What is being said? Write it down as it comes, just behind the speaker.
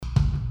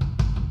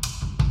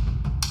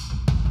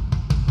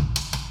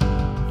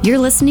You're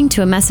listening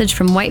to a message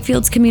from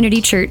Whitefields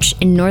Community Church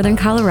in Northern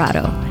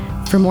Colorado.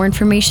 For more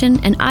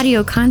information and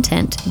audio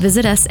content,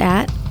 visit us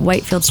at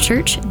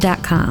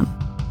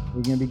whitefieldschurch.com.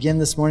 We're going to begin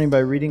this morning by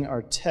reading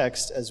our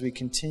text as we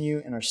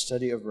continue in our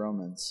study of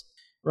Romans.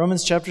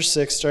 Romans chapter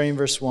 6, starting in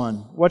verse 1.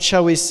 What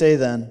shall we say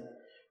then?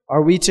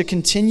 Are we to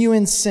continue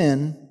in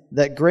sin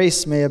that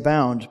grace may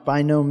abound?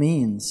 By no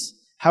means.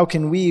 How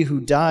can we who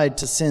died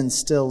to sin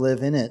still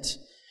live in it?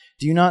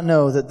 Do you not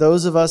know that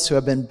those of us who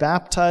have been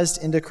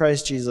baptized into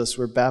Christ Jesus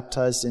were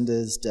baptized into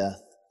his death?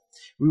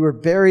 We were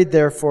buried,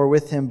 therefore,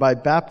 with him by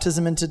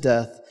baptism into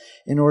death,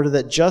 in order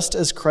that just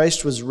as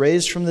Christ was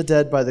raised from the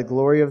dead by the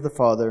glory of the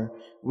Father,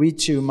 we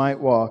too might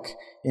walk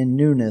in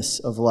newness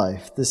of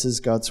life. This is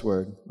God's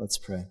word. Let's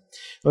pray.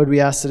 Lord, we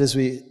ask that as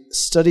we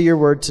study your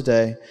word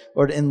today,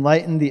 Lord,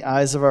 enlighten the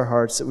eyes of our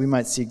hearts that we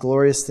might see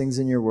glorious things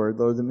in your word,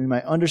 Lord, that we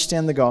might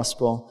understand the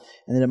gospel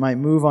and that it might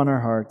move on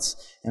our hearts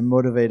and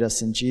motivate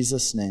us in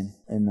Jesus' name.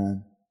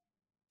 Amen.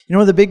 You know,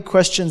 one of the big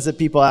questions that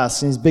people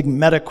ask, and these big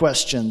meta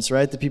questions,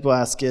 right, that people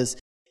ask is,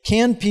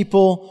 can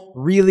people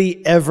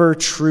really ever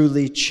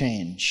truly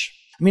change?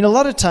 I mean, a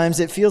lot of times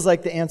it feels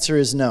like the answer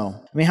is no.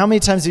 I mean, how many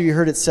times have you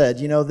heard it said,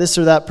 you know, this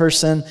or that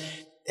person,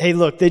 hey,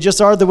 look, they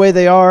just are the way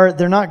they are.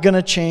 They're not going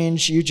to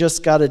change. You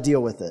just got to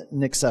deal with it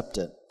and accept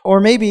it. Or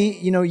maybe,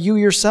 you know, you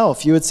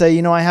yourself, you would say,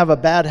 you know, I have a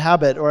bad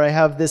habit, or I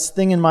have this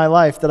thing in my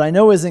life that I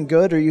know isn't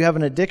good, or you have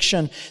an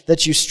addiction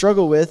that you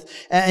struggle with,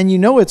 and you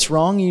know it's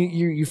wrong.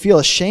 You feel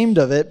ashamed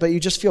of it, but you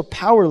just feel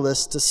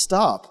powerless to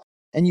stop.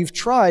 And you've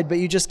tried, but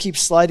you just keep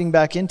sliding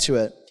back into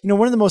it. You know,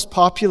 one of the most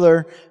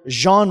popular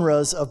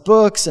genres of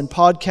books and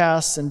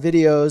podcasts and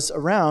videos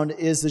around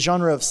is the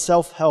genre of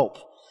self-help.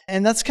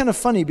 And that's kind of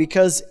funny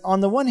because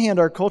on the one hand,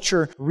 our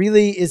culture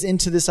really is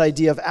into this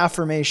idea of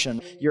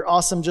affirmation. You're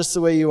awesome just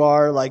the way you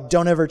are, like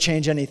don't ever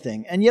change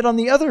anything. And yet on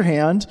the other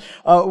hand,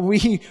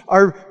 we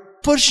are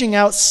pushing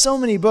out so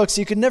many books,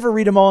 you could never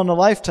read them all in a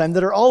lifetime,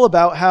 that are all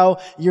about how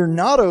you're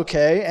not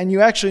okay and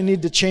you actually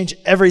need to change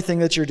everything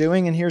that you're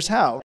doing, and here's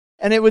how.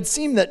 And it would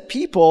seem that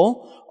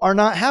people are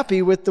not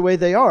happy with the way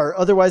they are.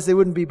 Otherwise, they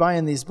wouldn't be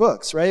buying these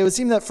books, right? It would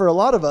seem that for a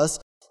lot of us,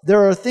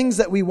 there are things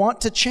that we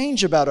want to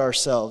change about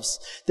ourselves.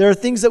 There are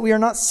things that we are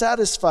not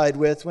satisfied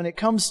with when it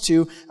comes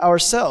to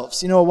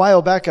ourselves. You know, a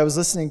while back, I was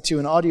listening to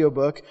an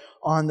audiobook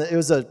it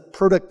was a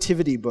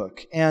productivity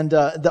book. And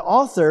the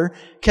author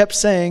kept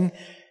saying,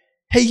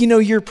 hey, you know,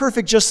 you're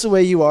perfect just the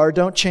way you are.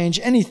 Don't change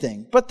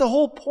anything. But the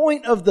whole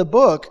point of the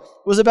book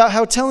was about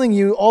how telling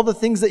you all the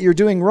things that you're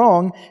doing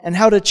wrong and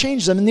how to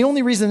change them. And the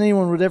only reason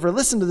anyone would ever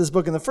listen to this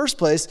book in the first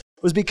place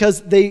was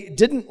because they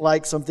didn't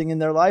like something in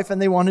their life and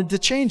they wanted to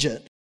change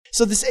it.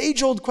 So this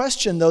age-old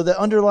question, though, that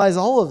underlies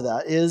all of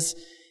that is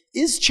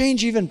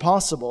change even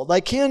possible?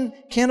 Like, can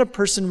a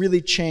person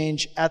really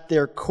change at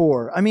their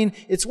core? I mean,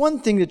 it's one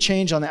thing to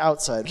change on the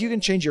outside. You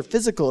can change your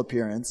physical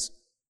appearance,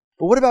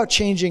 but what about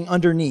changing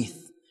underneath?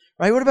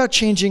 Right? What about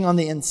changing on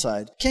the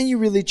inside? Can you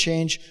really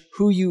change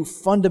who you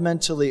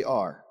fundamentally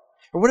are?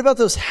 Or what about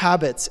those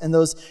habits and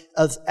those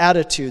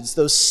attitudes,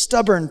 those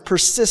stubborn,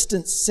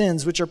 persistent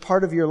sins which are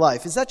part of your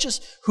life? Is that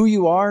just who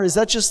you are? Is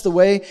that just the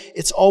way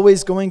it's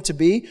always going to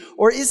be?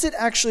 Or is it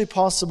actually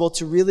possible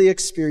to really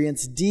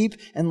experience deep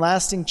and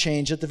lasting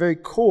change at the very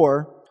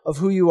core of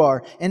who you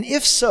are? And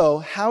if so,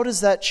 how does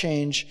that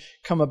change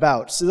come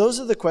about? So those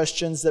are the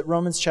questions that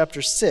Romans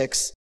chapter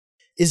 6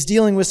 is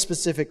dealing with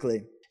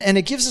specifically. And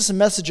it gives us a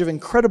message of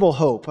incredible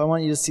hope. I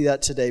want you to see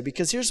that today,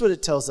 because here's what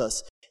it tells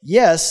us.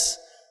 Yes,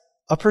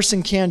 a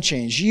person can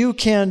change. You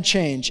can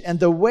change. And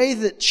the way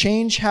that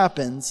change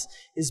happens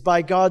is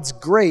by God's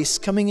grace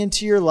coming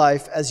into your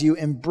life as you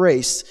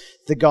embrace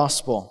the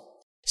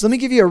gospel. So let me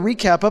give you a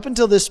recap. Up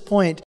until this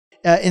point,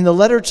 in the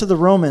letter to the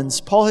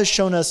Romans, Paul has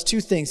shown us two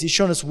things. He's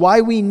shown us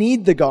why we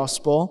need the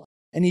gospel,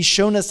 and he's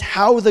shown us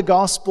how the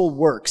gospel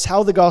works,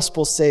 how the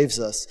gospel saves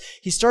us.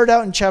 He started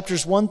out in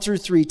chapters 1 through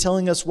 3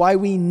 telling us why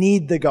we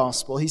need the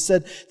gospel. He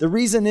said, the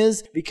reason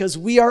is because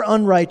we are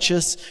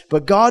unrighteous,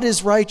 but God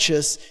is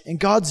righteous, and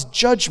God's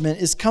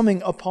judgment is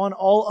coming upon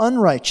all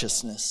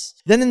unrighteousness.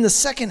 Then in the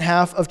second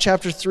half of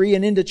chapter 3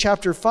 and into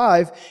chapter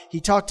 5, he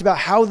talked about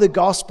how the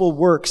gospel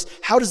works.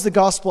 How does the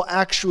gospel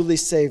actually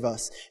save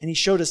us? And he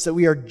showed us that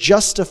we are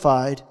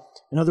justified.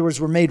 In other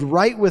words, we're made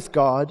right with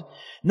God,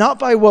 not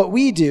by what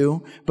we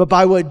do, but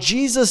by what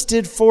Jesus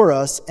did for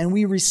us, and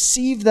we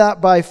receive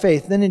that by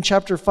faith. Then in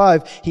chapter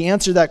 5, he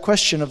answered that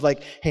question of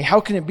like, hey,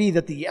 how can it be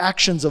that the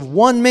actions of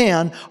one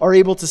man are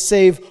able to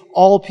save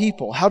all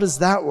people? How does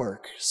that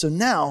work? So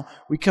now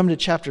we come to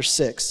chapter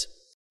 6.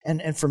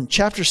 And from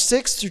chapter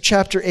 6 through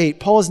chapter 8,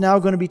 Paul is now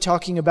going to be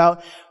talking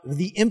about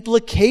the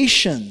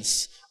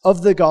implications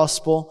of the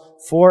gospel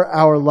for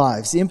our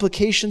lives. The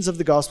implications of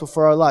the gospel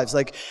for our lives.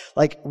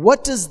 Like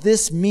what does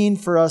this mean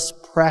for us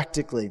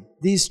practically?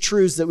 These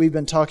truths that we've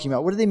been talking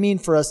about, what do they mean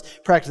for us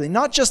practically?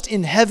 Not just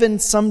in heaven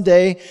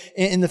someday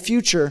in the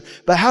future,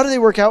 but how do they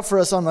work out for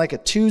us on like a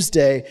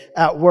Tuesday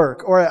at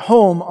work or at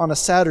home on a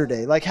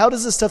Saturday? Like, how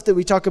does the stuff that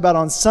we talk about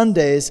on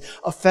Sundays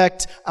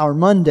affect our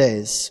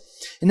Mondays?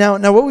 And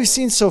now what we've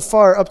seen so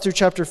far up through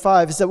chapter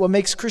 5 is that what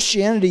makes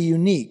Christianity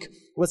unique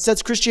What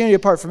sets Christianity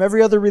apart from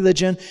every other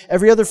religion,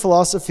 every other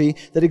philosophy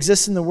that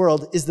exists in the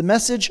world is the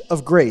message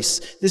of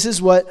grace. This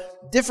is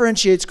what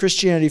differentiates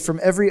Christianity from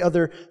every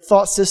other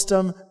thought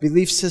system,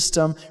 belief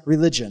system,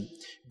 religion.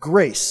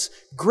 Grace.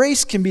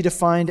 Grace can be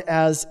defined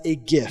as a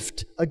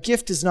gift. A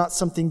gift is not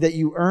something that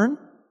you earn.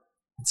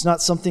 It's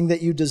not something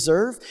that you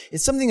deserve.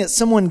 It's something that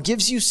someone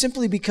gives you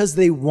simply because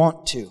they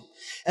want to.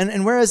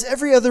 And whereas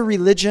every other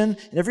religion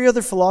and every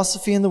other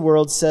philosophy in the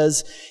world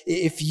says,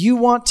 if you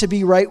want to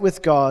be right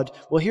with God,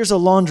 well, here's a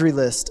laundry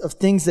list of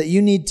things that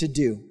you need to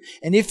do.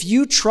 And if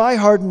you try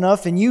hard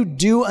enough and you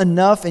do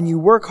enough and you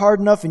work hard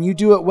enough and you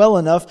do it well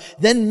enough,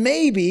 then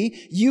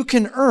maybe you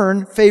can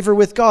earn favor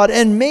with God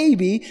and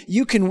maybe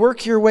you can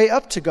work your way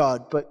up to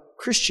God. But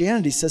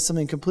Christianity says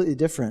something completely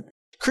different.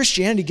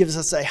 Christianity gives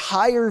us a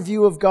higher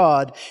view of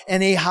God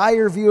and a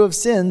higher view of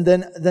sin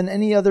than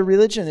any other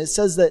religion. It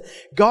says that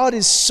God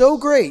is so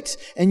great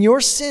and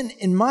your sin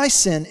and my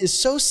sin is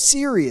so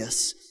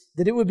serious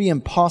that it would be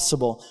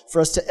impossible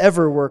for us to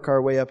ever work our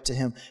way up to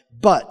Him.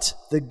 But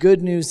the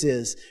good news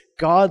is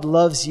God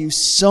loves you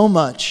so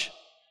much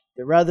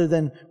that rather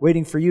than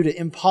waiting for you to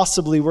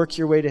impossibly work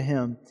your way to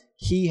Him,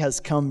 He has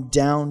come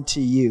down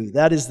to you.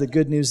 That is the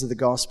good news of the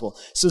gospel.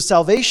 So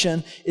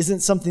salvation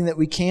isn't something that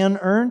we can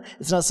earn.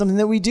 It's not something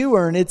that we do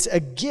earn. It's a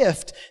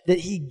gift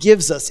that He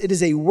gives us. It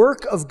is a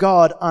work of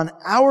God on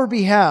our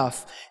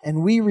behalf,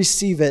 and we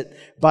receive it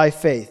by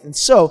faith. And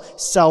so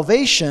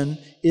salvation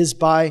is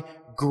by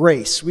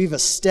grace. We've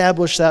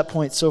established that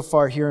point so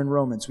far here in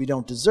Romans. We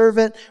don't deserve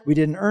it. We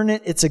didn't earn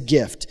it. It's a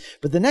gift.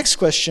 But the next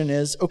question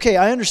is, okay,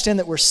 I understand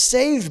that we're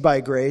saved by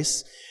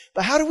grace,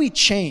 but how do we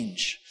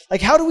change?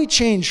 Like, how do we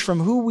change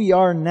from who we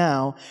are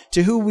now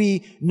to who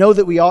we know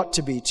that we ought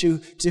to be, to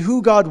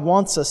who God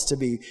wants us to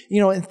be? You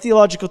know, in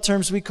theological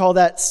terms, we call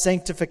that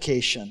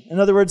sanctification. In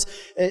other words,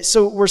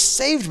 so we're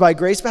saved by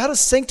grace, but how does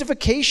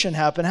sanctification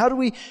happen? How do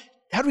we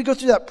go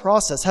through that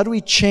process? How do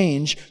we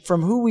change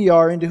from who we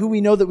are into who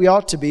we know that we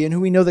ought to be and who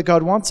we know that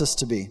God wants us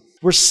to be?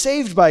 We're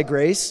saved by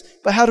grace,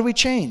 but how do we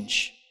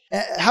change?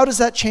 How does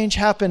that change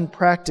happen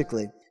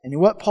practically? And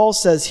what Paul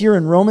says here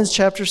in Romans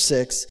chapter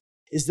 6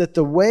 is that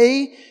the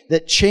way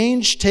that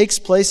change takes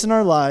place in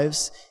our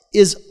lives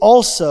is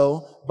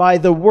also by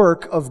the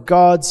work of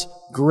God's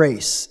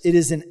grace. It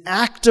is an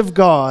act of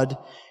God,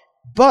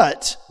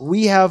 but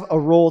we have a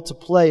role to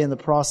play in the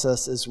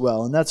process as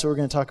well. And that's what we're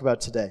going to talk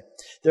about today.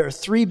 There are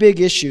three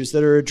big issues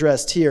that are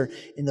addressed here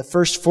in the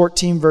first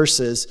 14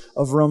 verses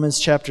of Romans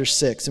chapter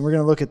 6. And we're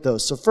going to look at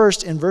those. So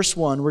first, in verse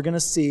 1, we're going to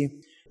see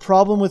the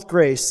problem with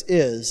grace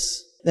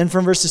is, then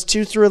from verses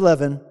 2 through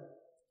 11,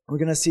 we're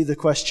going to see the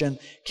question,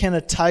 can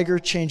a tiger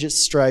change its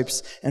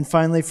stripes? And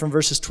finally, from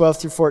verses 12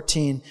 through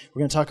 14, we're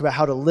going to talk about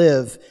how to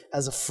live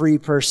as a free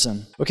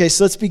person. Okay,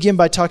 so let's begin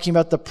by talking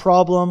about the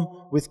problem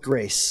with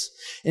grace.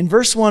 In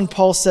verse 1,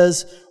 Paul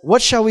says,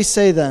 what shall we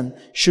say then?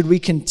 Should we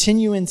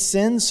continue in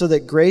sin so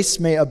that grace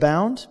may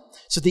abound?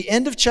 So at the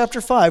end of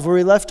chapter 5, where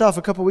we left off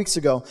a couple weeks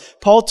ago,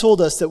 Paul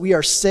told us that we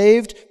are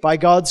saved by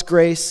God's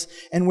grace,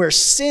 and where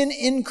sin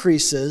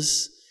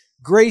increases,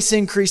 grace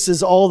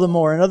increases all the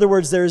more. In other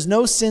words, there is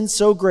no sin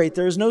so great,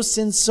 there is no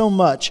sin so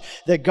much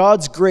that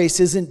God's grace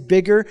isn't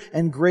bigger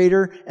and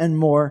greater and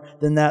more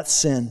than that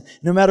sin.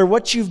 No matter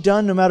what you've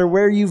done, no matter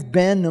where you've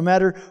been, no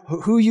matter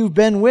who you've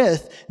been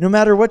with, no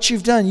matter what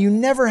you've done, you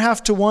never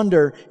have to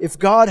wonder if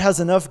God has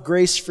enough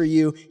grace for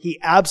you. He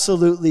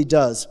absolutely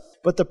does.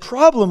 But the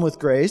problem with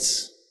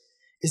grace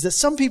is that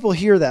some people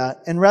hear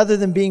that, and rather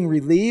than being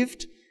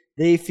relieved,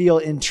 they feel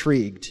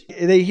intrigued.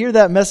 They hear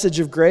that message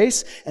of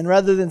grace, and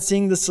rather than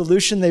seeing the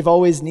solution they've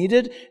always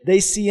needed, they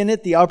see in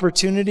it the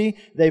opportunity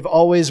they've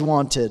always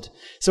wanted.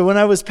 So when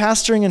I was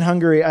pastoring in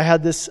Hungary, I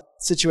had this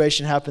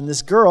situation happen.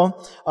 This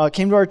girl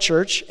came to our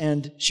church,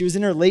 and she was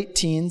in her late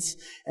teens,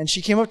 and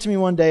she came up to me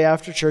one day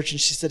after church,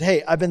 and she said,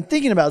 hey, I've been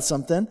thinking about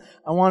something.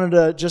 I wanted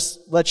to just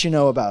let you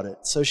know about it.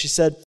 So she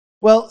said,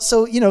 well,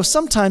 so,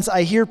 sometimes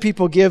I hear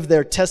people give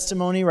their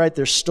testimony, right,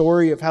 their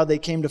story of how they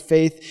came to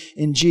faith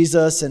in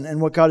Jesus and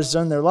what God has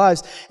done in their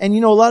lives. And,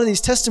 a lot of these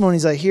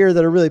testimonies I hear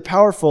that are really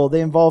powerful, they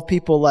involve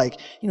people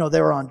like,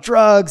 they were on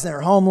drugs, and they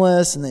were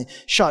homeless, and they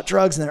shot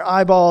drugs in their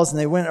eyeballs, and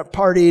they went and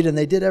partied, and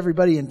they did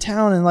everybody in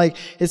town. And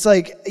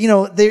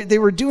they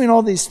were doing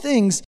all these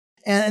things,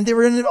 and they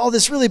were in all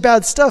this really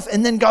bad stuff,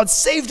 and then God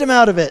saved them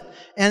out of it.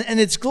 And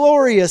it's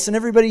glorious, and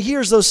everybody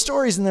hears those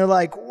stories, and they're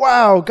like,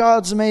 wow,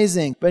 God's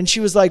amazing. And she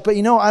was like, but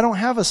I don't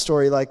have a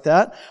story like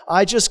that.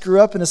 I just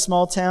grew up in a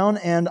small town,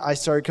 and I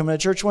started coming to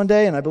church one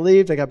day, and I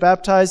believed, I got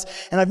baptized,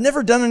 and I've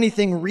never done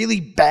anything really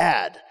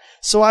bad.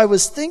 So I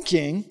was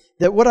thinking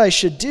that what I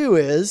should do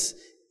is,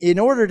 in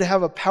order to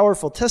have a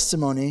powerful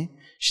testimony,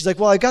 she's like,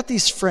 well, I got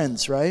these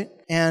friends, right?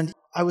 And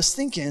I was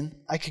thinking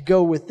I could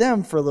go with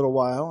them for a little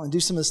while and do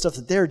some of the stuff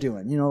that they're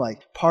doing,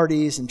 like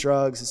parties and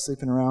drugs and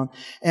sleeping around.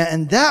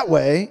 And that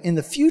way, in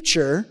the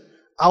future,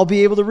 I'll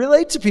be able to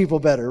relate to people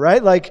better,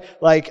 right? Like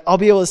I'll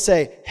be able to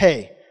say,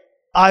 hey,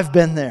 I've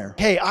been there.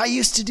 Hey, I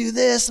used to do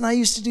this and I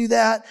used to do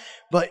that.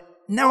 But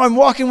now I'm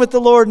walking with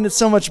the Lord and it's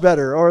so much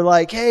better. Or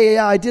like, hey,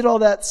 yeah, I did all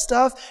that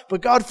stuff,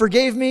 but God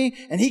forgave me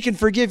and he can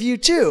forgive you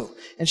too.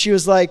 And she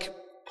was like,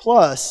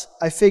 plus,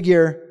 I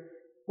figure,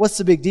 what's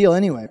the big deal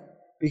anyway?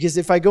 Because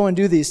if I go and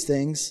do these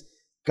things,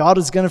 God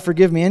is going to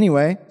forgive me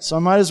anyway, so I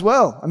might as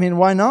well. I mean,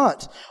 why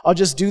not? I'll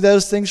just do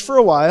those things for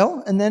a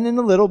while, and then in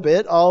a little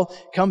bit, I'll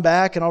come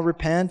back and I'll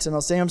repent and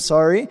I'll say I'm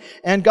sorry,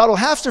 and God will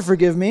have to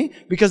forgive me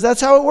because that's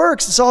how it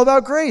works. It's all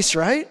about grace,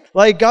 right?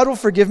 Like, God will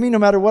forgive me no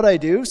matter what I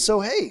do, so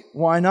hey,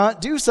 why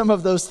not do some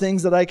of those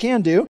things that I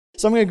can do?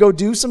 So I'm going to go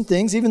do some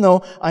things, even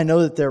though I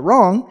know that they're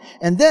wrong,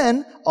 and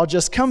then I'll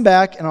just come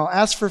back and I'll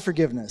ask for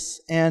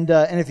forgiveness. And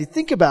if you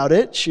think about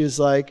it, she was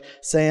like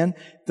saying,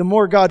 the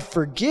more God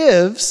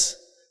forgives,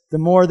 the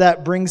more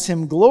that brings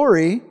him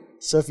glory.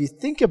 So if you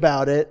think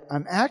about it,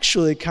 I'm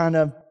actually kind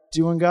of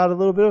doing God a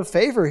little bit of a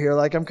favor here.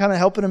 Like, I'm kind of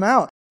helping him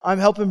out. I'm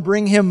helping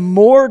bring him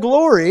more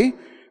glory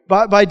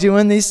by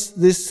doing these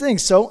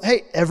things. So,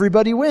 hey,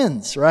 everybody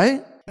wins,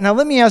 right? Now,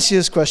 let me ask you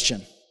this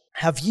question.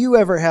 Have you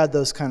ever had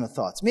those kind of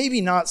thoughts? Maybe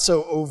not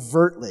so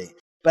overtly,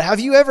 but have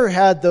you ever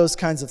had those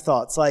kinds of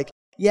thoughts? Like,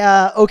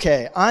 yeah,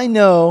 okay, I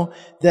know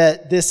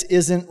that this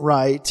isn't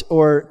right,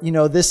 or,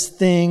 this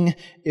thing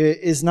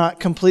is not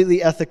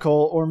completely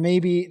ethical, or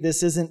maybe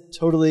this isn't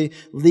totally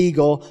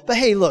legal, but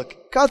hey,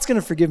 look, God's going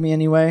to forgive me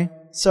anyway,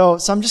 so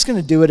I'm just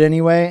going to do it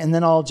anyway, and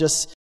then I'll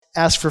just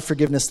ask for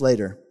forgiveness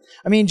later.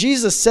 I mean,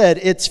 Jesus said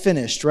it's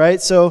finished,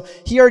 right? So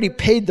he already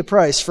paid the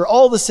price for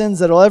all the sins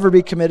that will ever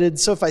be committed,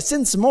 so if I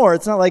sin some more,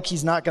 it's not like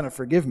he's not going to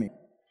forgive me.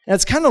 And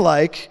it's kind of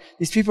like,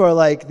 these people are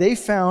like, they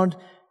found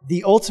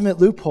the ultimate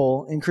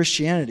loophole in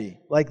Christianity.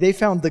 Like, they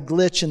found the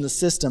glitch in the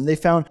system. They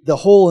found the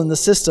hole in the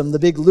system, the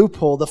big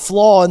loophole, the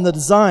flaw in the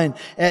design.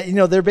 And,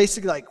 they're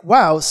basically like,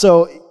 wow,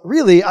 so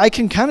really, I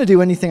can kind of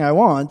do anything I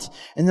want.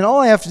 And then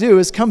all I have to do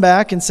is come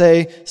back and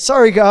say,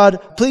 sorry, God,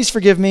 please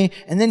forgive me.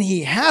 And then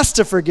he has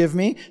to forgive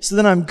me. So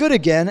then I'm good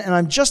again and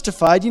I'm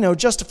justified,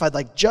 justified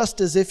like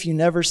just as if you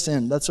never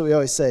sinned. That's what we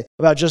always say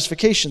about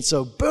justification.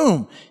 So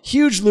boom,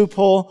 huge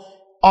loophole.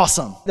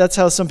 Awesome. That's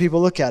how some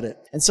people look at it.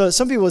 And so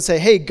some people would say,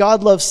 hey,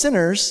 God loves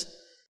sinners.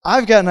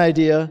 I've got an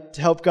idea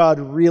to help God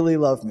really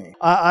love me.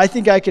 I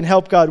think I can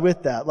help God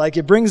with that. Like,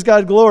 it brings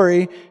God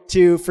glory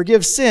to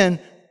forgive sin.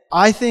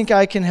 I think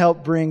I can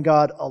help bring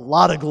God a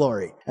lot of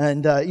glory.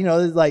 And,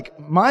 like,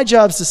 my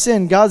job's to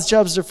sin, God's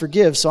job's to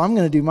forgive, so I'm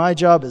going to do my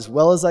job as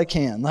well as I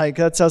can. Like,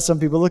 that's how some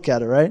people look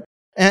at it, right?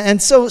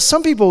 And so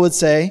some people would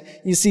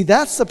say, you see,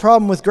 that's the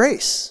problem with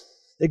grace.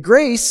 That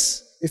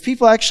grace, if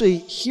people actually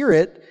hear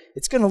it,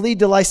 it's going to lead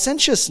to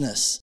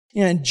licentiousness.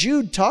 And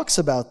Jude talks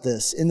about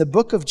this in the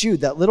book of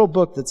Jude, that little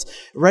book that's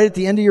right at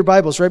the end of your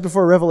Bibles, right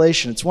before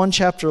Revelation. It's one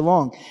chapter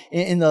long.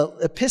 In the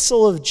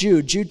epistle of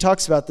Jude, Jude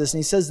talks about this, and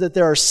he says that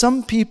there are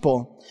some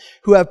people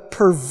who have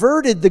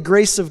perverted the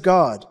grace of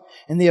God,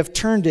 and they have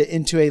turned it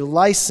into a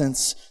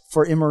license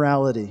for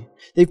immorality.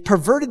 They've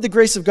perverted the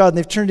grace of God, and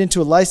they've turned it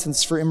into a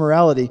license for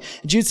immorality.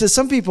 And Jude says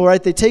some people,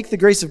 right, they take the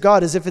grace of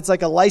God as if it's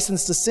like a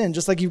license to sin,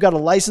 just like you've got a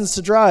license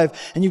to drive,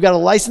 and you've got a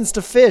license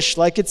to fish,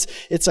 like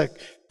it's a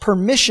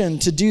permission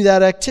to do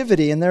that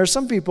activity. And there are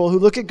some people who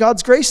look at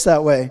God's grace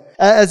that way,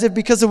 as if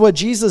because of what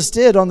Jesus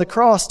did on the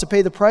cross to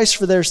pay the price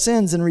for their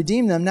sins and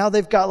redeem them, now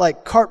they've got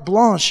like carte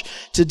blanche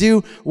to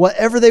do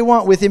whatever they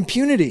want with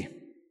impunity.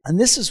 And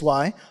this is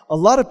why a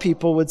lot of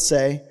people would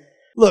say,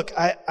 look,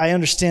 I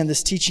understand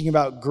this teaching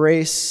about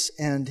grace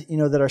and,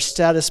 that our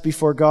status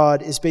before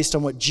God is based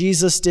on what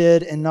Jesus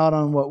did and not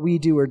on what we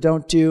do or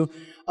don't do.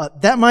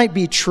 That might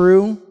be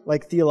true,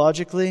 like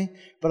theologically,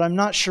 but I'm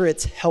not sure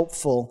it's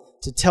helpful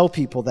to tell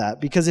people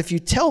that. Because if you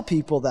tell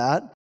people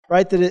that,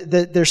 right,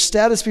 that their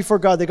status before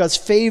God, that God's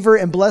favor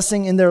and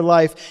blessing in their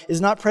life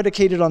is not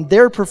predicated on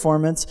their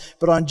performance,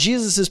 but on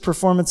Jesus'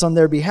 performance on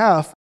their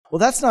behalf, well,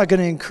 that's not going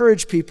to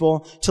encourage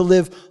people to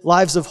live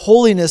lives of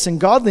holiness and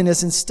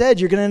godliness. Instead,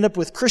 you're going to end up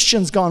with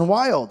Christians gone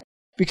wild.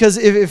 Because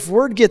if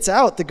word gets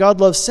out that God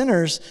loves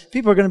sinners,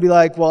 people are going to be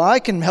like, well, I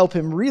can help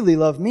him really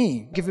love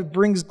me. If it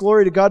brings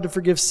glory to God to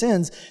forgive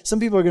sins, some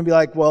people are going to be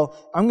like, well,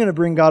 I'm going to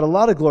bring God a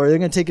lot of glory. They're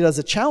going to take it as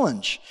a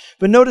challenge.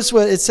 But notice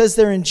what it says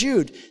there in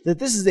Jude, that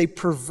this is a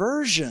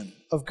perversion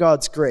of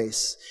God's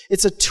grace.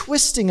 It's a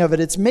twisting of it.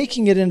 It's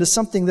making it into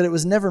something that it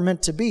was never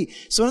meant to be.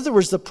 So in other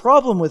words, the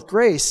problem with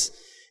grace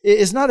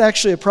is not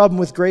actually a problem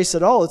with grace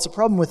at all. It's a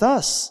problem with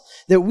us.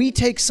 That we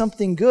take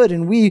something good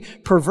and we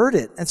pervert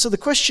it. And so the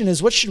question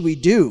is, what should we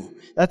do?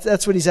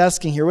 That's what he's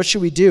asking here. What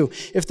should we do?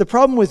 If the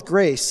problem with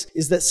grace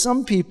is that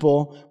some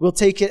people will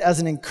take it as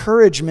an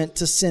encouragement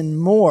to sin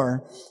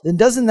more, then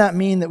doesn't that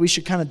mean that we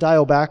should kind of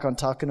dial back on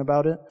talking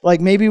about it?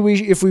 Like maybe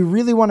if we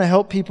really want to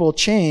help people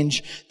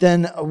change,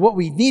 then what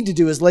we need to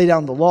do is lay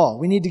down the law.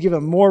 We need to give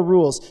them more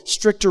rules,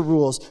 stricter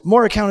rules,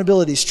 more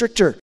accountability,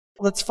 stricter.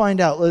 Let's find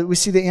out. We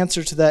see the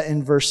answer to that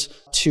in verse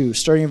 2,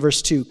 starting in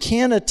verse 2.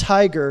 Can a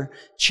tiger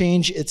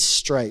change its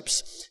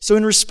stripes? So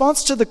in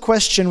response to the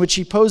question which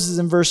he poses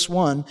in verse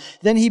 1,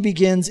 then he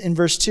begins in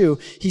verse 2.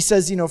 He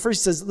says,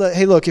 first he says,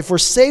 hey, look, if we're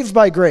saved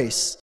by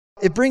grace,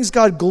 it brings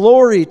God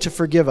glory to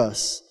forgive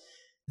us.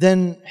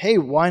 then hey,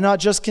 why not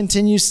just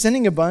continue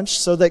sinning a bunch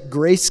so that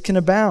grace can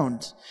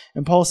abound?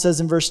 And Paul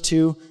says in verse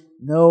 2,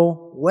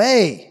 no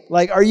way.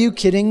 Like, are you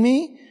kidding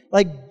me?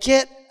 Like,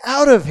 get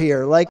out of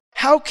here. Like,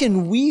 how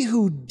can we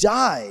who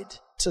died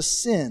to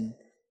sin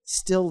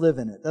still live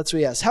in it? That's what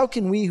he asks. How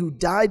can we who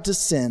died to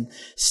sin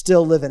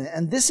still live in it?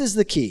 And this is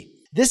the key.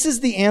 This is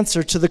the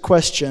answer to the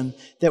question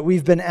that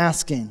we've been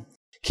asking.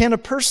 Can a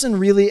person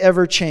really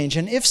ever change?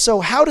 And if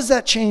so, how does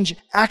that change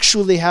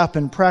actually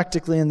happen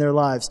practically in their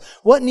lives?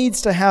 What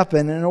needs to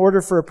happen in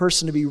order for a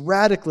person to be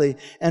radically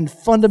and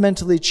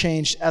fundamentally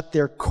changed at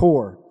their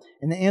core?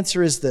 And the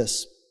answer is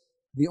this.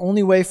 The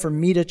only way for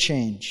me to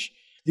change,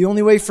 the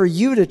only way for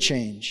you to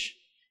change,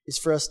 is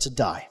for us to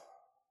die.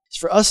 It's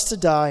for us to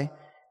die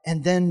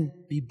and then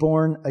be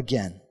born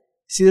again.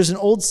 See, there's an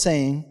old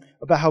saying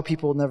about how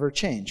people never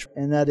change,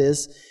 and that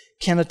is,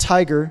 can a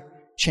tiger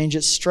change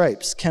its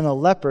stripes? Can a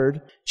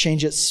leopard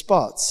change its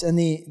spots? And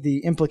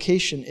the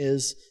implication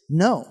is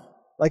no.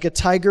 Like, a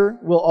tiger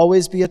will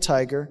always be a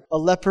tiger. A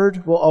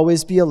leopard will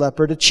always be a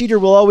leopard. A cheater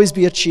will always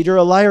be a cheater.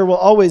 A liar will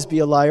always be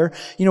a liar.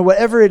 You know,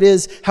 whatever it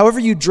is, however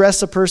you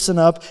dress a person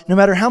up, no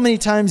matter how many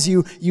times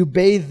you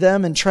bathe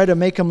them and try to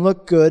make them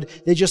look good,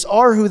 they just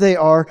are who they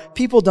are.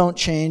 People don't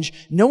change.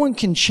 No one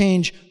can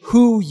change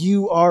who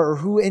you are or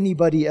who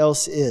anybody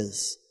else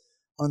is.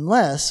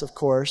 Unless, of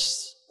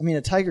course,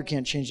 a tiger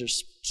can't change their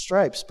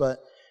stripes, but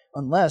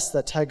unless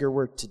that tiger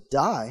were to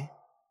die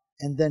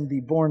and then be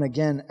born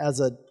again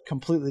as a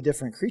completely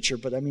different creature.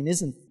 But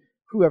isn't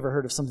who ever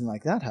heard of something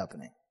like that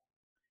happening?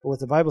 But what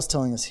the Bible's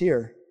telling us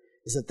here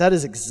is that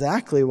is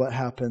exactly what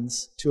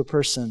happens to a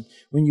person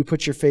when you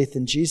put your faith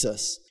in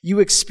Jesus. You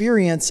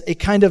experience a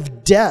kind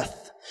of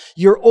death.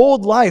 Your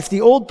old life, the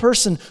old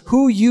person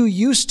who you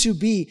used to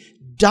be,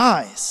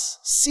 dies,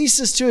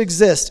 ceases to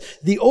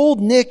exist. The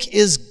old Nick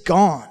is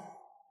gone.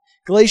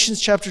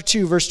 Galatians chapter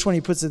 2, verse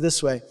 20 puts it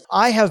this way.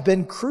 I have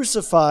been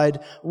crucified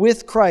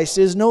with Christ.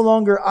 It is no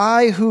longer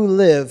I who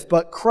live,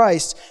 but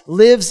Christ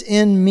lives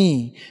in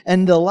me.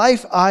 And the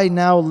life I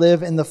now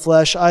live in the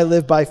flesh, I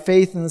live by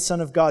faith in the Son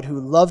of God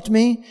who loved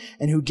me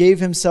and who gave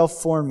himself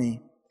for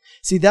me.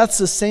 See, that's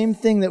the same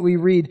thing that we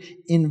read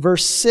in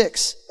verse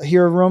 6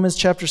 here in Romans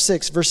chapter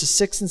 6, verses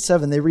 6 and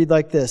 7. They read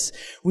like this.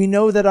 We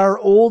know that our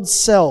old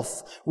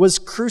self was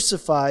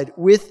crucified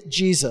with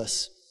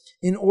Jesus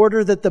in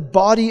order that the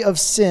body of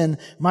sin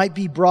might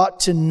be brought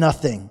to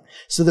nothing,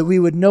 so that we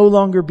would no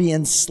longer be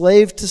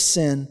enslaved to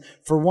sin,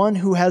 for one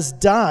who has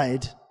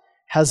died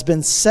has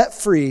been set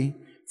free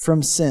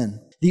from sin.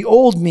 The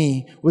old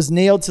me was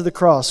nailed to the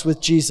cross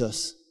with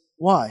Jesus.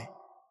 Why?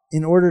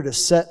 In order to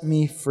set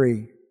me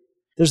free.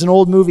 There's an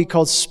old movie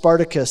called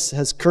Spartacus. It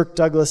has Kirk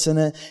Douglas in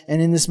it.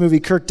 And in this movie,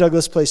 Kirk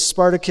Douglas plays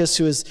Spartacus,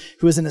 who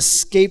is an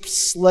escaped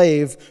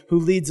slave who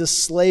leads a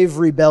slave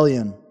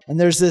rebellion. And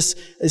there's this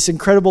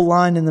incredible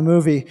line in the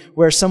movie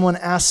where someone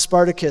asks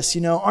Spartacus,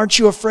 aren't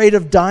you afraid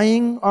of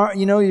dying?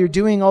 You're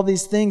doing all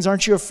these things.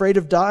 Aren't you afraid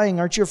of dying?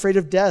 Aren't you afraid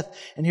of death?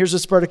 And here's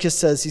what Spartacus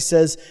says. He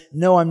says,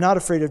 no, I'm not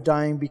afraid of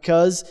dying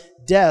because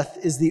death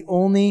is the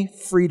only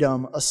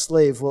freedom a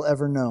slave will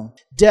ever know.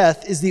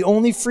 Death is the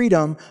only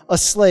freedom a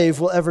slave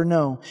will ever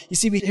know. You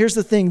see, here's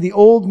the thing. The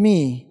old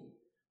me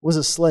was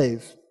a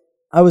slave.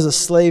 I was a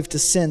slave to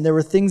sin. There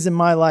were things in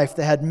my life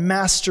that had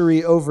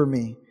mastery over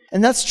me.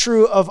 And that's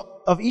true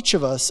of each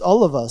of us,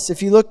 all of us.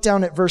 If you look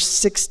down at verse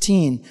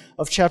 16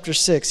 of chapter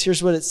 6,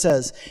 here's what it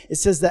says. It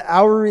says that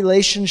our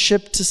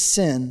relationship to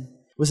sin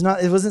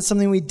it wasn't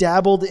something we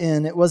dabbled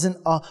in. It wasn't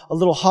a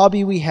little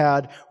hobby we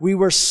had. We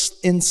were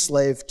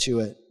enslaved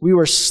to it. We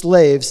were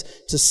slaves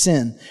to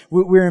sin.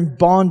 We're in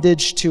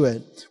bondage to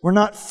it. We're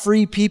not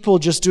free people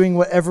just doing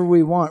whatever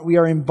we want. We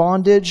are in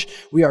bondage.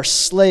 We are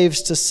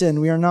slaves to sin.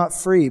 We are not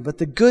free. But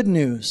the good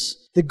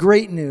news, the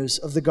great news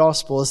of the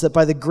gospel is that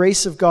by the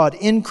grace of God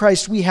in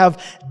Christ, we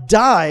have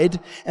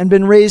died and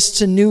been raised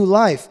to new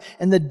life.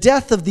 And the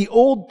death of the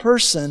old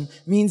person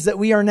means that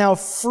we are now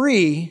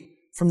free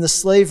from the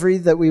slavery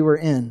that we were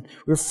in.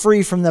 We're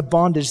free from that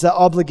bondage, that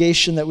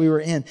obligation that we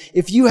were in.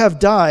 If you have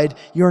died,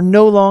 you're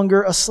no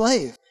longer a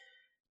slave.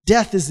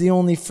 Death is the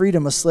only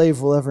freedom a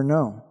slave will ever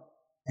know.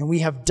 And we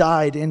have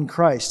died in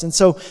Christ. And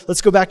so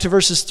let's go back to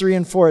verses 3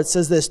 and 4. It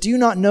says this, do you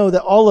not know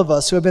that all of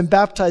us who have been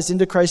baptized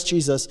into Christ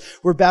Jesus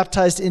were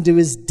baptized into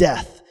his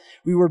death?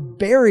 We were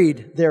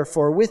buried,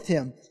 therefore, with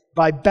him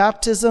by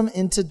baptism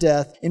into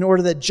death, in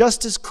order that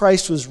just as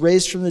Christ was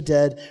raised from the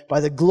dead by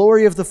the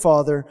glory of the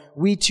Father,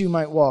 we too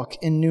might walk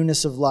in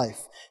newness of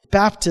life.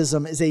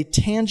 Baptism is a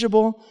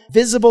tangible,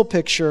 visible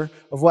picture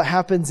of what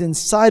happens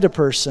inside a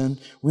person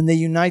when they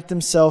unite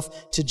themselves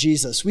to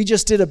Jesus. We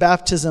just did a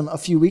baptism a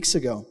few weeks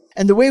ago.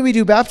 And the way we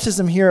do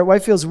baptism here at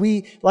Whitefields,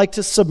 we like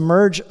to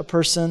submerge a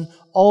person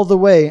all the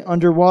way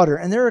underwater.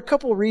 And there are a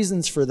couple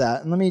reasons for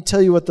that. And let me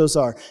tell you what those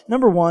are.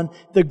 Number one,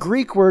 the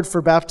Greek word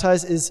for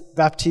baptize is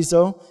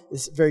baptizo.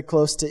 It's very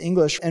close to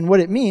English. And what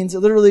it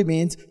literally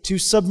means to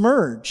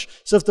submerge.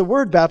 So if the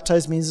word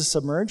baptize means to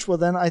submerge, well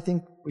then I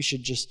think we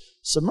should just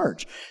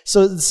submerge.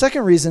 So the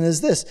second reason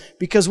is this,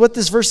 because what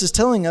this verse is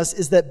telling us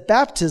is that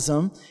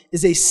baptism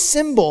is a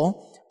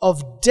symbol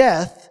of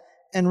death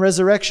and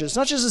resurrection. It's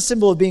not just a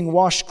symbol of being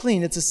washed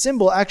clean. It's a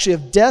symbol actually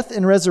of death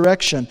and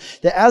resurrection.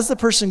 That as the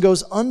person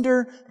goes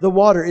under the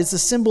water, it's a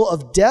symbol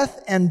of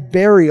death and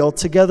burial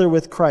together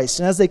with Christ.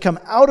 And as they come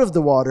out of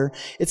the water,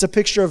 it's a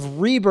picture of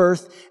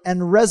rebirth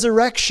and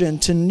resurrection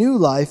to new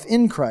life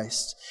in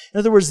Christ. In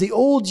other words, the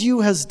old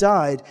you has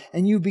died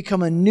and you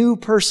become a new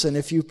person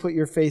if you put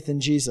your faith in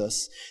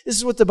Jesus. This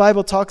is what the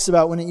Bible talks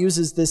about when it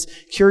uses this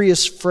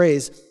curious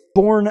phrase,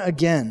 born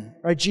again,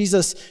 right?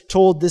 Jesus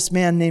told this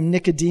man named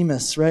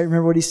Nicodemus, right?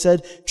 Remember what he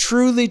said?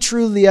 Truly,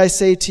 truly, I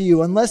say to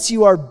you, unless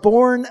you are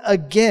born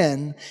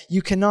again,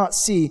 you cannot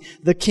see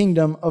the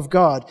kingdom of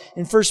God.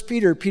 In 1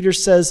 Peter, Peter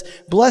says,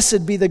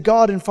 blessed be the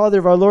God and Father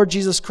of our Lord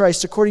Jesus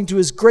Christ. According to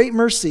his great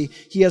mercy,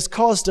 he has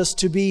caused us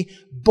to be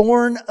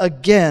born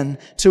again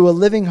to a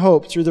living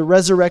hope through the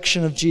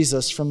resurrection of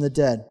Jesus from the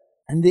dead.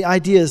 And the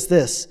idea is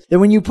this, that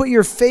when you put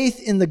your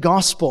faith in the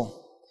gospel,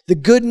 the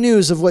good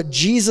news of what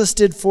Jesus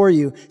did for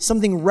you,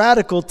 something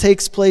radical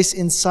takes place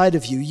inside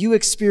of you. You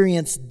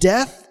experience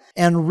death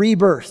and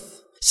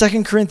rebirth.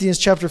 2 Corinthians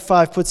chapter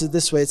 5 puts it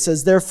this way. It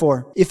says,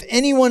 therefore, if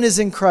anyone is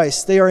in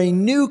Christ, they are a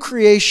new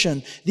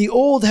creation. The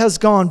old has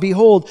gone.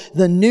 Behold,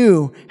 the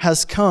new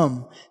has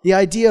come. The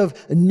idea of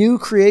a new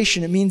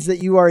creation, it means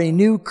that you are a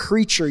new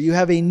creature. You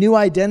have a new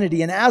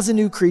identity. And as a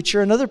new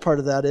creature, another part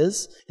of that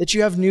is that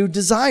you have new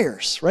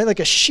desires, right? Like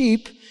a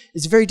sheep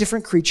is a very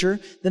different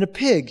creature than a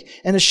pig.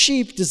 And a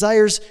sheep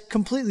desires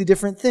completely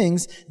different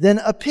things than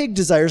a pig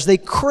desires. They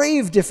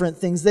crave different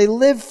things. They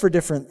live for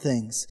different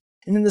things.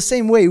 And in the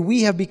same way,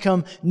 we have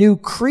become new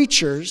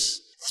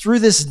creatures through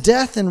this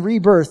death and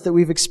rebirth that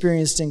we've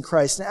experienced in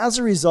Christ. And as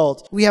a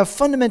result, we have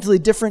fundamentally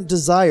different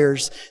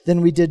desires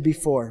than we did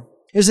before.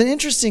 There's an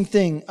interesting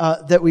thing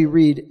that we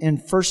read in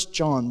 1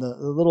 John, the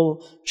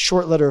little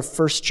short letter of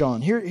 1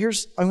 John. I'm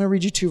going to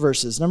read you two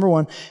verses. Number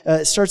one,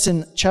 it starts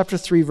in chapter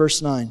 3,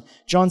 verse 9.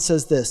 John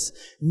says this,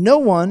 no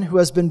one who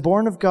has been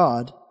born of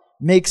God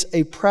makes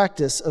a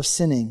practice of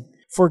sinning,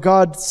 for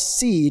God's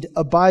seed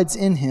abides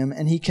in him,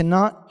 and he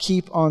cannot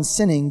keep on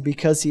sinning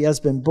because he has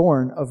been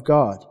born of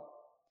God.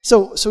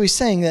 So he's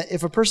saying that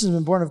if a person's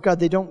been born of God,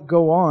 they don't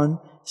go on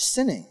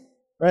sinning.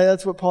 Right?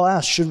 That's what Paul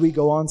asked. Should we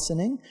go on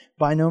sinning?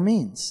 By no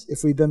means,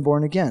 if we've been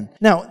born again.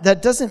 Now,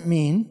 that doesn't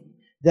mean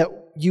that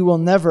you will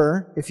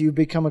never, if you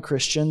become a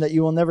Christian, that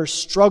you will never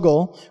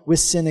struggle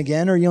with sin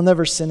again, or you'll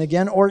never sin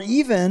again, or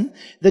even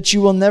that you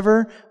will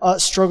never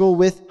struggle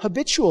with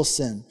habitual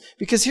sin.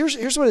 Because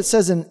here's what it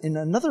says in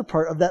another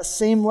part of that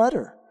same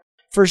letter.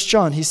 1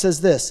 John, he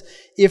says this,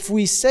 if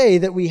we say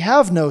that we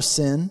have no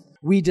sin,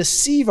 we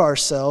deceive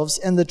ourselves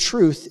and the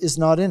truth is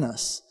not in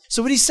us.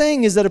 So what he's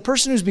saying is that a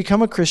person who's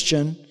become a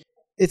Christian,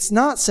 it's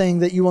not saying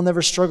that you will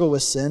never struggle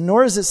with sin,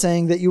 nor is it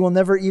saying that you will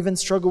never even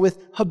struggle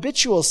with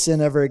habitual sin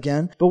ever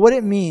again. But what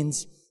it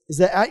means is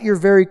that at your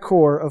very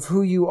core of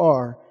who you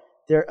are,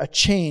 a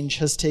change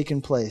has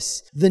taken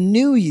place. The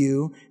new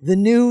you, the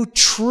new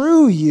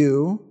true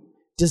you,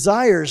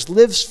 desires,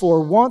 lives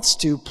for, wants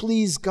to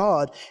please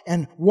God,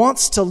 and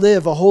wants to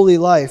live a holy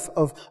life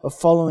of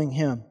following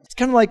Him. It's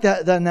kind of like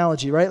that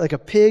analogy, right? Like a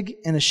pig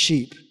and a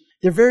sheep.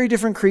 They're very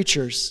different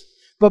creatures.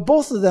 But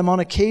both of them, on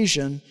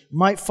occasion,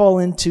 might fall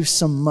into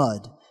some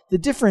mud. The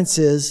difference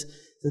is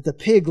that the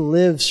pig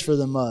lives for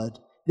the mud.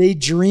 They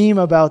dream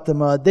about the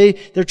mud.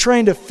 They're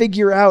trying to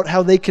figure out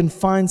how they can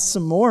find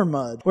some more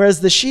mud.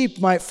 Whereas the sheep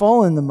might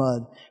fall in the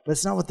mud, but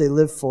it's not what they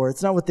live for.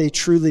 It's not what they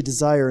truly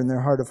desire in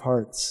their heart of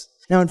hearts.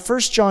 Now in 1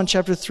 John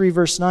chapter 3,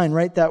 verse 9,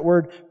 write that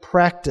word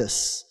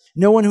practice.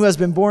 No one who has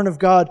been born of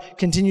God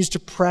continues to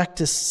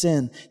practice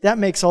sin. That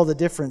makes all the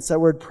difference,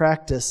 that word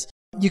practice.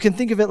 You can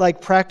think of it like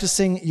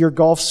practicing your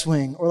golf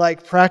swing or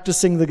like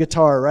practicing the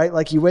guitar, right?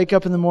 Like you wake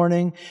up in the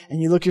morning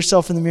and you look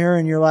yourself in the mirror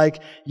and you're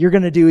like, you're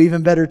going to do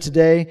even better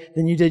today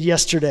than you did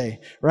yesterday,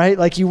 right?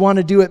 Like you want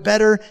to do it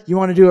better. You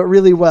want to do it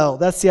really well.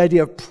 That's the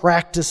idea of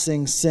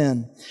practicing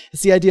sin.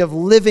 It's the idea of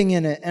living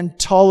in it and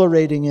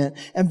tolerating it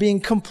and being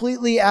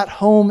completely at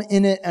home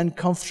in it and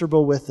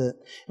comfortable with it.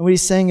 And what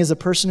he's saying is a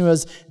person who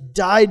has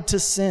died to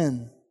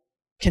sin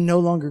can no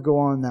longer go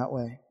on that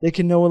way. They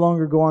can no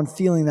longer go on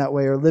feeling that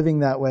way or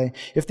living that way.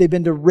 If they've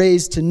been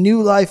raised to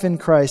new life in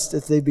Christ,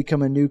 if they've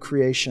become a new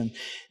creation.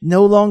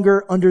 No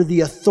longer under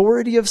the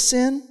authority of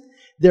sin,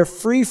 they're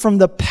free from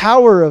the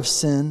power of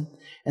sin,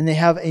 and they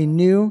have a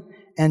new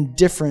and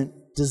different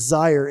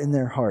desire in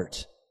their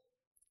heart.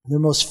 Their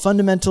most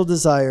fundamental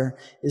desire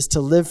is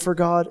to live for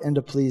God and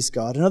to please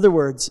God. In other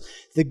words,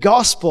 the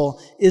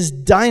gospel is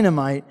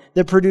dynamite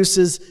that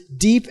produces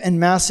deep and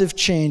massive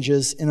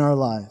changes in our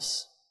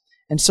lives.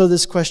 And so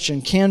this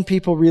question, can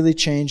people really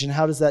change, and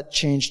how does that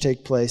change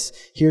take place?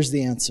 Here's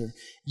the answer.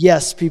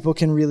 Yes, people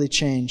can really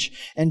change.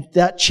 And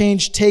that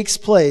change takes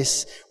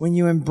place when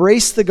you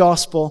embrace the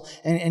gospel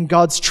and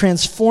God's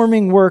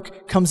transforming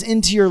work comes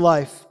into your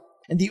life.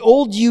 And the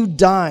old you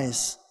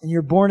dies, and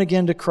you're born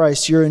again to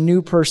Christ. You're a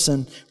new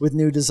person with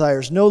new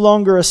desires. No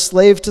longer a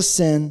slave to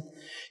sin.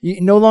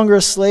 You're no longer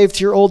a slave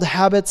to your old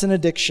habits and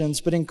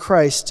addictions, but in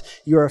Christ,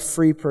 you're a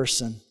free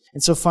person.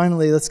 And so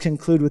finally, let's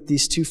conclude with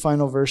these three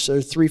final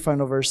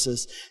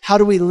verses. How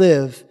do we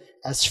live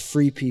as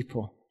free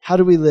people? How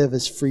do we live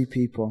as free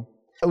people?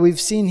 We've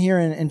seen here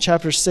in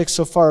chapter 6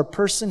 so far, a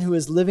person who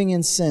is living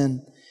in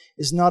sin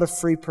is not a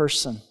free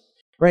person,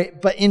 right?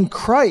 But in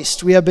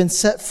Christ, we have been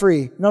set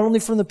free, not only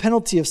from the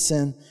penalty of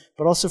sin,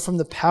 but also from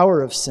the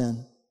power of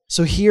sin.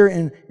 So here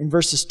in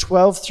verses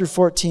 12 through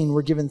 14,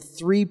 we're given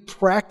 3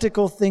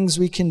 practical things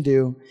we can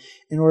do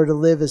in order to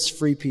live as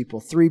free people.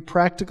 3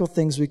 practical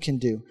things we can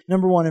do.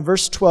 Number 1, in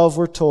verse 12,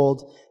 we're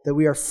told that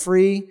we are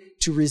free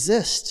to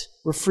resist.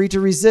 We're free to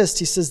resist.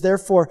 He says,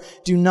 therefore,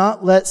 do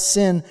not let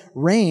sin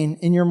reign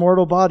in your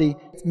mortal body,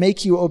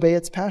 make you obey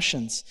its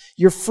passions.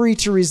 You're free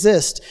to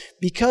resist.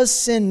 Because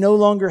sin no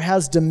longer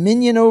has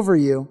dominion over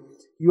you,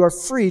 you are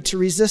free to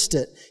resist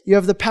it. You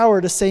have the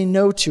power to say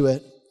no to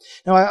it.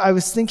 Now, I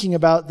was thinking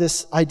about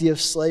this idea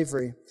of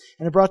slavery,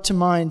 and it brought to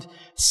mind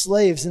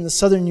slaves in the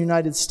southern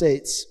United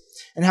States,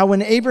 and how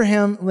when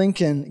Abraham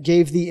Lincoln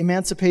gave the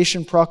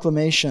Emancipation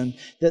Proclamation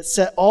that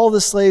set all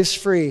the slaves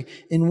free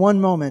in one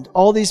moment,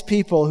 all these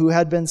people who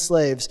had been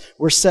slaves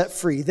were set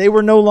free. They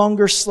were no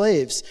longer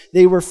slaves.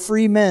 They were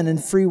free men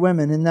and free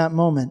women in that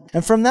moment.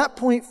 And from that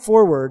point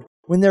forward,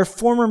 when their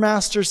former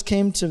masters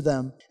came to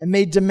them and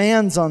made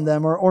demands on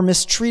them or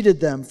mistreated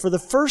them, for the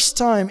first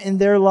time in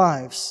their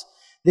lives,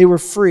 they were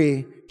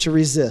free to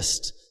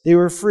resist. They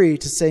were free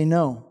to say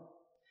no.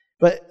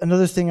 But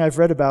another thing I've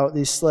read about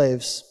these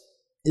slaves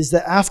is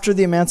that after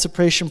the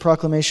Emancipation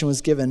Proclamation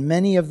was given,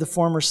 many of the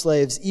former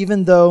slaves,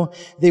 even though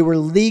they were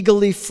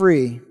legally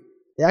free,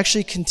 they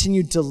actually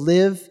continued to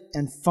live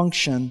and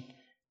function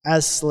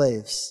as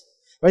slaves.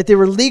 Right? They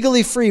were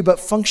legally free, but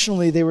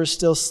functionally they were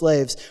still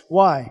slaves.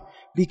 Why?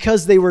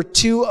 Because they were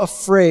too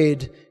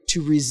afraid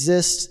to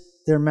resist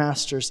their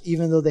masters,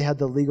 even though they had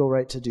the legal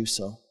right to do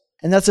so.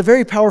 And that's a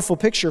very powerful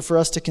picture for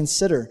us to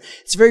consider.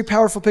 It's a very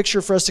powerful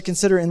picture for us to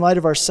consider in light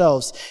of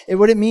ourselves.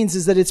 What it means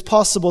is that it's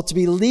possible to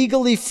be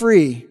legally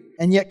free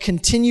and yet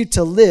continue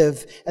to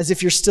live as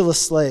if you're still a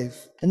slave.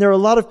 And there are a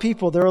lot of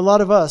people, there are a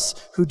lot of us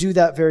who do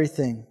that very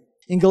thing.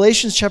 In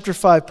Galatians chapter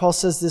 5, Paul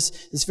says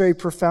this very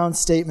profound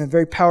statement,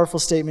 very powerful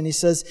statement. He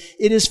says,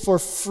 "It is for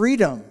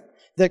freedom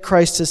that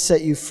Christ has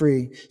set you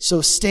free.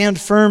 So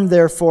stand firm,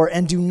 therefore,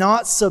 and do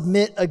not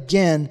submit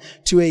again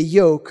to a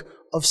yoke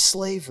of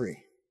slavery."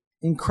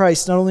 In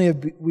Christ, not only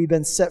have we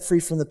been set free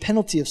from the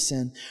penalty of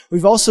sin,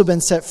 we've also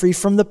been set free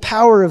from the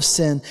power of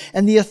sin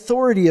and the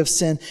authority of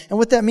sin. And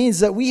what that means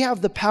is that we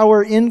have the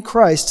power in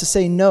Christ to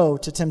say no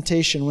to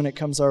temptation when it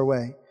comes our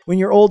way. When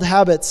your old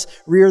habits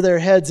rear their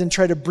heads and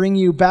try to bring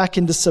you back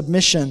into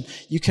submission,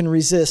 you can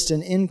resist,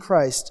 and in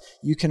Christ,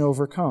 you can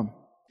overcome.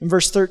 In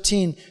verse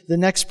 13, the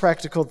next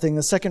practical thing,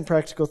 the second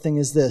practical thing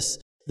is this: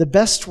 the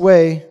best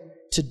way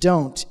to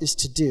don't is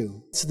to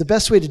do. So the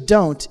best way to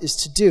don't is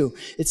to do.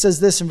 It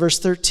says this in verse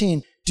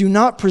 13, "Do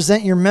not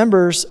present your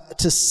members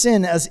to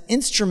sin as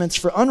instruments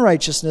for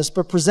unrighteousness,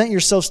 but present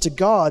yourselves to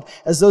God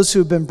as those who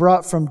have been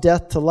brought from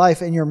death to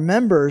life, and your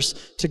members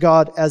to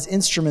God as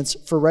instruments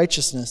for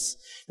righteousness."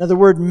 Now the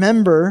word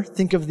member,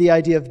 think of the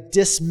idea of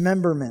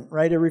dismemberment,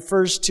 right? It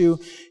refers to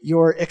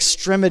your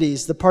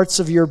extremities, the parts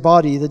of your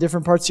body, the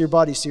different parts of your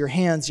body. So your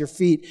hands, your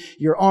feet,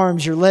 your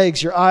arms, your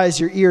legs, your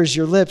eyes, your ears,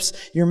 your lips,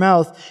 your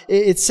mouth.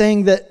 It's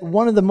saying that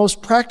one of the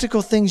most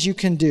practical things you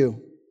can do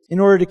in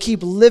order to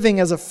keep living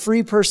as a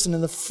free person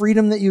in the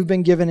freedom that you've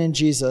been given in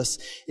Jesus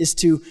is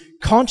to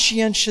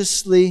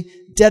conscientiously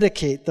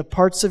dedicate the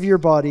parts of your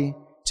body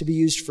to be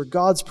used for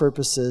God's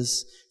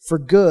purposes, for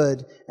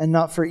good and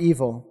not for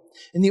evil.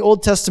 In the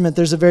Old Testament,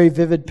 there's a very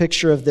vivid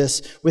picture of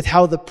this with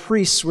how the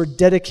priests were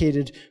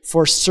dedicated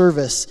for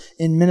service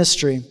in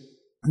ministry.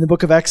 In the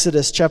book of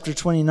Exodus, chapter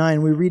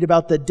 29, we read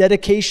about the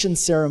dedication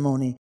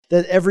ceremony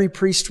that every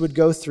priest would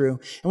go through.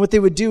 And what they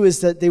would do is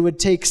that they would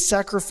take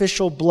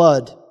sacrificial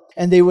blood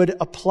and they would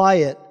apply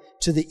it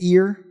to the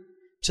ear,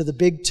 to the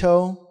big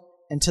toe,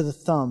 and to the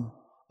thumb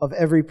of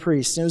every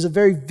priest. And it was a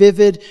very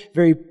vivid,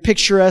 very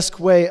picturesque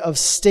way of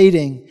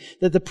stating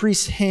that the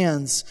priest's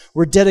hands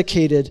were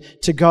dedicated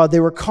to God. They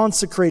were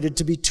consecrated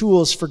to be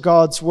tools for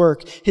God's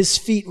work. His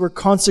feet were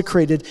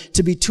consecrated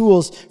to be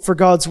tools for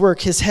God's work.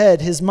 His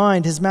head, his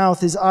mind, his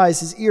mouth, his eyes,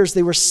 his ears,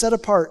 they were set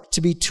apart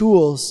to be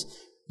tools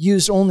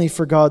used only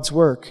for God's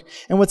work.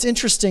 And what's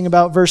interesting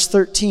about verse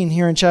 13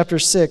 here in chapter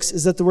 6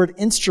 is that the word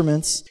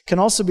instruments can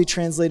also be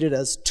translated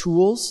as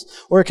tools,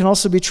 or it can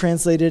also be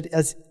translated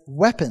as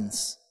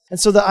weapons. And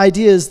so the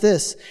idea is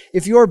this: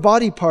 if your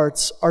body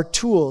parts are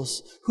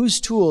tools, whose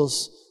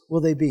tools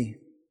will they be?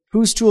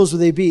 Whose tools will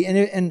they be?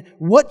 And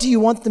what do you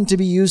want them to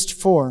be used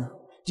for?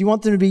 Do you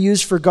want them to be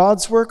used for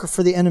God's work or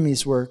for the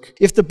enemy's work?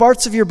 If the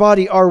parts of your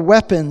body are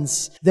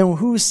weapons, then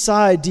whose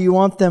side do you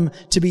want them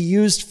to be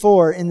used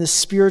for in this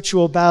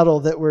spiritual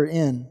battle that we're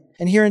in?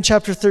 And here in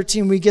chapter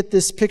 13, we get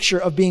this picture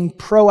of being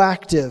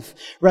proactive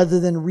rather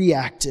than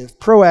reactive.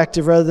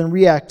 Proactive rather than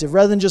reactive.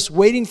 Rather than just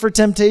waiting for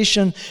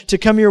temptation to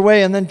come your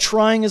way and then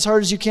trying as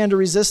hard as you can to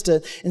resist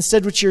it.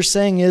 Instead, what you're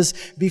saying is,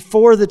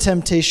 before the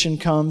temptation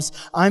comes,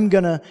 I'm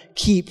going to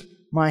keep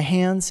my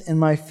hands and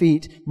my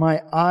feet,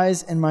 my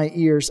eyes and my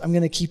ears, I'm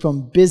going to keep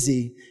them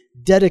busy,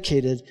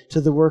 dedicated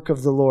to the work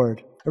of the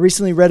Lord. I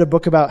recently read a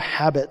book about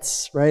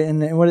habits, right?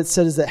 And what it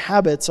said is that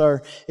habits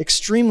are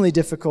extremely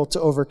difficult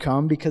to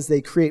overcome because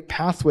they create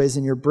pathways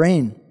in your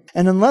brain.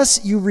 And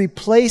unless you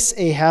replace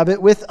a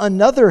habit with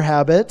another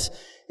habit,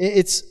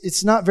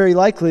 it's not very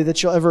likely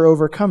that you'll ever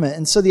overcome it.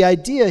 And so the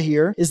idea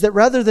here is that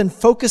rather than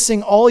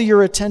focusing all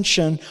your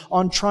attention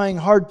on trying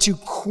hard to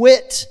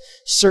quit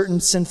certain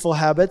sinful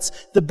habits,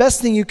 the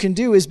best thing you can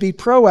do is be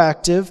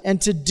proactive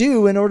and to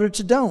do in order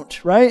to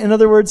don't, right? In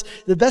other words,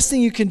 the best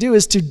thing you can do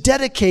is to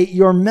dedicate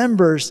your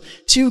members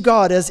to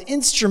God as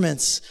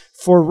instruments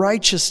for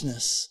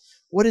righteousness.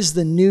 What is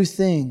the new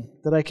thing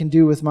that I can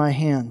do with my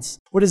hands?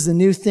 What is the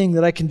new thing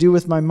that I can do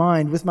with my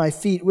mind, with my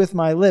feet, with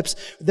my lips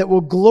that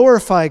will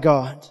glorify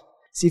God?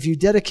 See, if you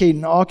dedicate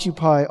and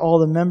occupy all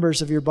the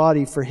members of your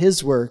body for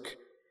His work,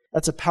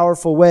 that's a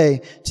powerful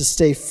way to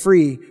stay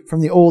free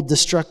from the old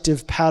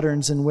destructive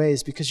patterns and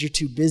ways because you're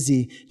too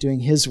busy doing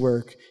His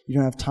work. You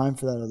don't have time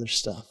for that other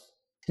stuff.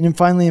 And then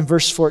finally in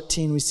verse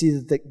 14, we see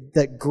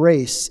that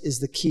grace is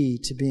the key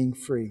to being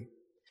free.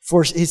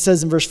 For he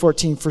says in verse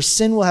 14, "For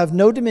sin will have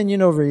no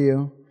dominion over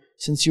you,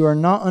 since you are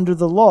not under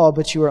the law,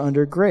 but you are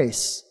under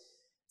grace."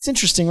 It's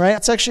interesting, right?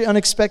 It's actually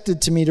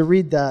unexpected to me to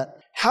read that.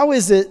 How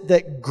is it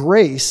that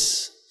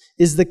grace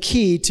is the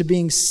key to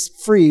being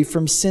free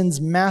from sin's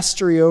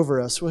mastery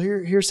over us? Well,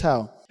 here's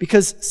how.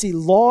 Because, see,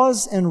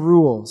 laws and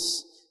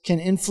rules can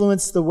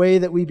influence the way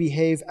that we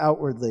behave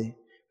outwardly,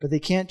 but they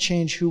can't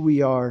change who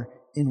we are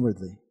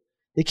inwardly.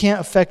 They can't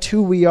affect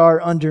who we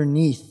are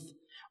underneath,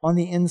 on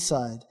the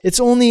inside. It's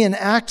only an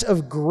act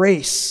of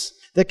grace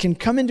that can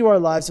come into our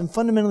lives and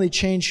fundamentally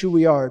change who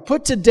we are.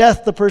 Put to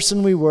death the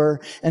person we were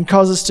and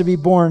cause us to be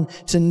born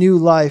to new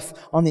life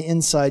on the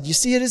inside. You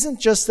see, it isn't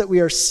just that we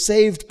are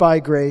saved by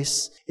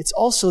grace, it's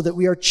also that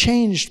we are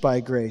changed by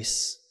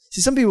grace.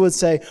 See, some people would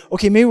say,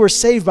 okay, maybe we're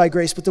saved by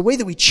grace, but the way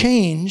that we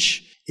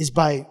change is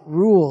by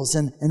rules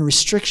and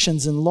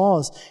restrictions and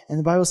laws. And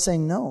the Bible's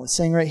saying no. It's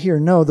saying right here,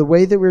 no, the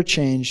way that we're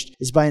changed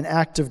is by an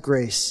act of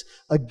grace,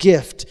 a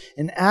gift,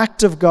 an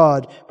act of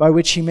God by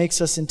which He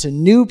makes us into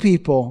new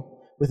people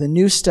with a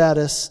new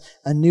status,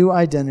 a new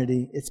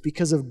identity. It's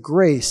because of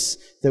grace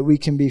that we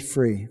can be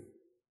free.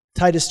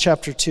 Titus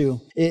chapter 2,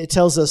 it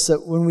tells us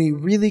that when we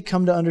really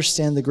come to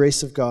understand the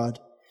grace of God,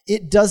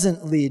 it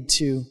doesn't lead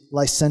to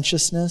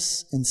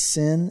licentiousness and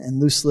sin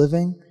and loose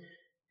living.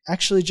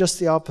 Actually, just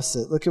the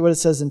opposite. Look at what it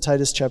says in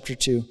Titus chapter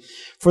 2.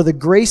 "For the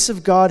grace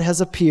of God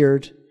has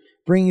appeared,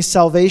 bringing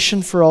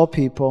salvation for all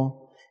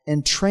people,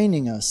 and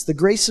training us." The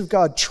grace of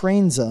God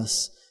trains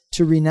us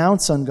to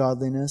renounce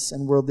ungodliness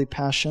and worldly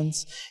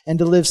passions, and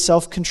to live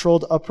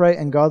self-controlled, upright,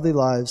 and godly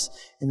lives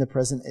in the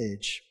present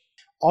age.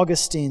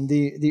 Augustine,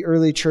 the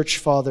early church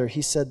father,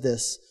 he said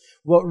this,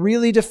 "What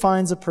really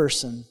defines a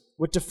person,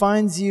 what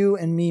defines you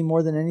and me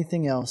more than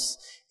anything else,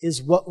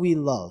 is what we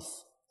love.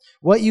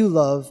 What you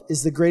love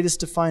is the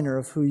greatest definer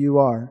of who you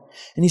are."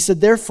 And he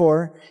said,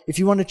 therefore, if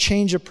you want to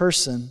change a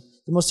person,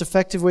 the most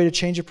effective way to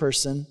change a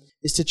person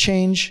is to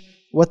change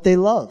what they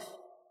love.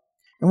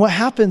 And what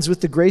happens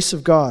with the grace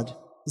of God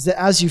is that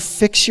as you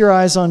fix your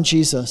eyes on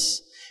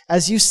Jesus,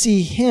 as you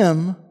see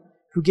Him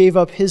who gave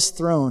up His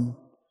throne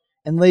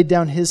and laid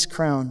down His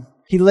crown,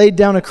 He laid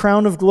down a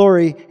crown of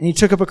glory and He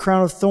took up a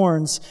crown of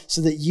thorns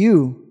so that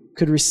you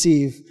could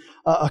receive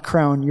a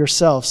crown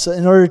yourself. So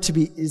in order to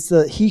be,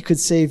 so that He could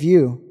save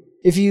you.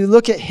 If you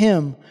look at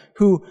Him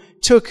who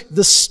took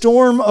the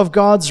storm of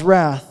God's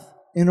wrath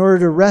in order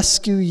to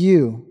rescue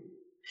you,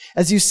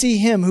 as you see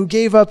Him who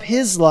gave up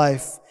His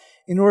life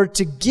in order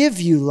to give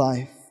you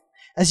life,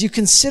 as you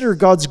consider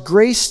God's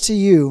grace to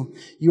you,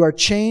 you are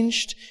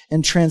changed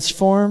and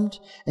transformed,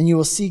 and you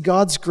will see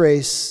God's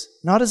grace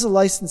not as a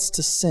license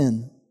to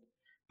sin,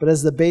 but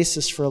as the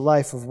basis for a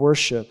life of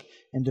worship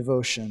and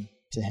devotion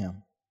to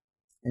Him.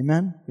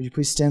 Amen? Would you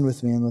please stand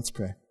with me and let's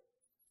pray.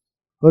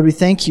 Lord, we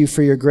thank You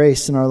for Your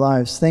grace in our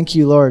lives. Thank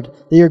You, Lord,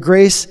 that Your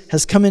grace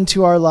has come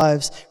into our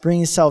lives,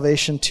 bringing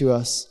salvation to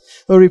us.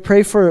 Lord, we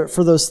pray for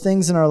those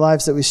things in our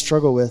lives that we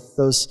struggle with,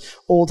 those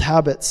old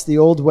habits, the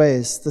old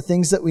ways, the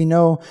things that we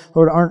know,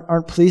 Lord,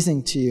 aren't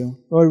pleasing to You.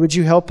 Lord, would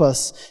You help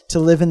us to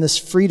live in this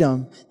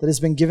freedom that has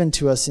been given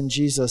to us in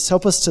Jesus.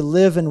 Help us to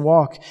live and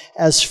walk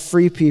as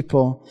free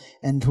people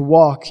and to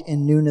walk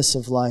in newness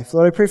of life.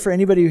 Lord, I pray for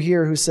anybody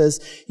here who says,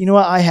 you know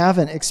what, I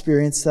haven't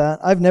experienced that.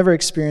 I've never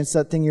experienced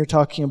that thing You're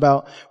talking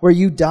about, where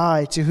you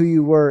die to who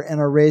you were and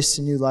are raised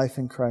to new life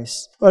in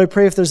Christ. Lord, I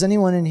pray if there's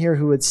anyone in here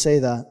who would say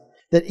that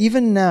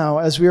even now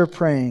as we are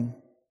praying,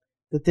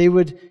 that they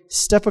would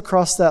step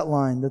across that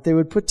line, that they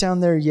would put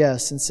down their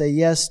yes and say,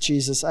 yes,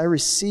 Jesus, I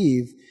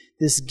receive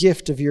this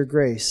gift of Your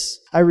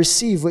grace. I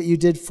receive what You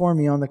did for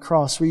me on the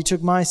cross, where You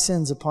took my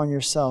sins upon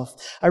Yourself.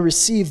 I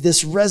receive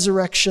this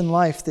resurrection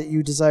life that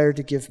You desire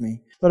to give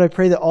me. Lord, I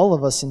pray that all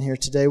of us in here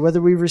today, whether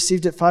we've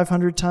received it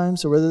 500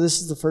 times or whether this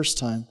is the first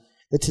time,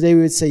 that today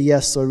we would say,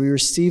 yes, Lord, we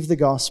receive the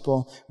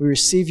gospel, we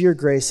receive Your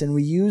grace, and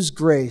we use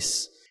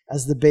grace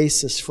as the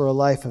basis for a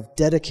life of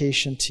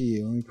dedication to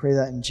You. And we pray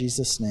that in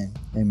Jesus' name.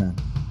 Amen.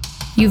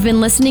 You've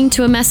been listening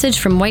to a message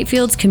from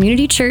Whitefields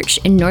Community Church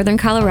in Northern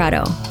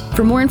Colorado.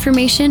 For more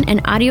information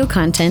and audio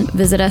content,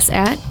 visit us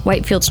at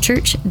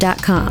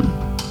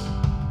whitefieldschurch.com.